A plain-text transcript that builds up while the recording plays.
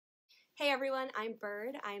Hey everyone, I'm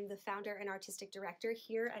Bird. I'm the founder and artistic director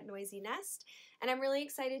here at Noisy Nest, and I'm really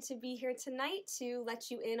excited to be here tonight to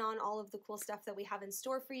let you in on all of the cool stuff that we have in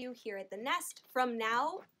store for you here at the Nest from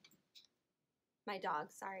now,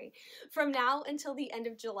 from now until the end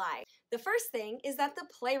of July. The first thing is that the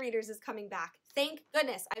Play Readers is coming back. Thank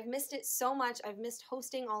goodness. I've missed it so much. I've missed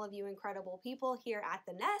hosting all of you incredible people here at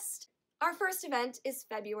the Nest. Our first event is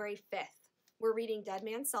February 5th. We're reading Dead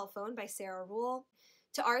Man's Cell Phone by Sarah Ruhl.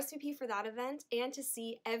 To RSVP for that event and to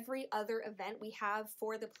see every other event we have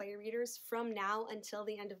for the Play Readers from now until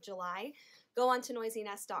the end of July, go on to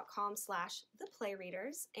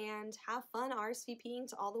noisynest.com/theplayreaders and have fun RSVPing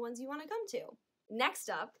to all the ones you want to come to. Next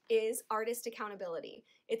up is Artist Accountability.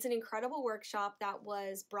 It's an incredible workshop that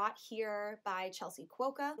was brought here by Chelsea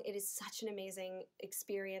Cuoca. It is such an amazing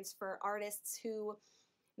experience for artists who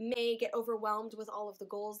may get overwhelmed with all of the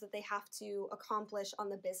goals that they have to accomplish on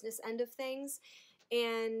the business end of things.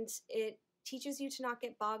 And it teaches you to not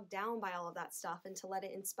get bogged down by all of that stuff and to let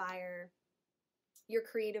it inspire your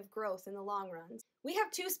creative growth in the long run. We have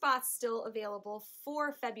 2 spots still available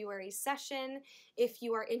for February's session. If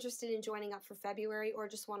you are interested in joining up for February or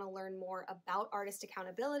just want to learn more about artist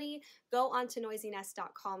accountability, go on to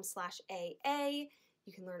noisynest.com/AA.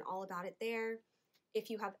 You can learn all about it there. If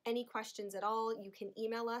you have any questions at all, you can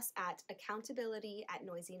email us at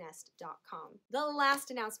accountability@noisynest.com. The last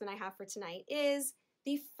announcement I have for tonight is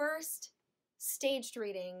the first staged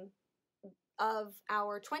reading of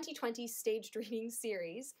our 2020 staged reading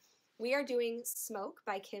series. We are doing Smoke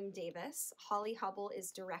by Kim Davis. Holly Hubble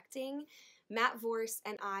is directing. Matt Vorse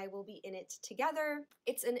and I will be in it together.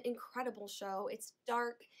 It's an incredible show. It's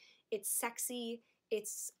dark, it's sexy,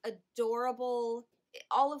 it's adorable.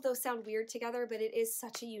 All of those sound weird together, but it is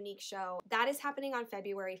such a unique show. That is happening on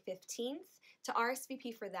February 15th. To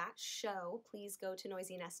RSVP for that show, please go to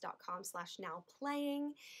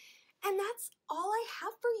noisynest.com/nowplaying. And that's all I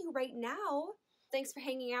have for you right now. Thanks for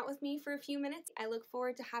hanging out with me for a few minutes. I look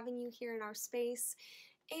forward to having you here in our space.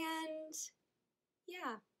 And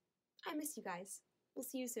yeah, I miss you guys. We'll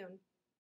see you soon.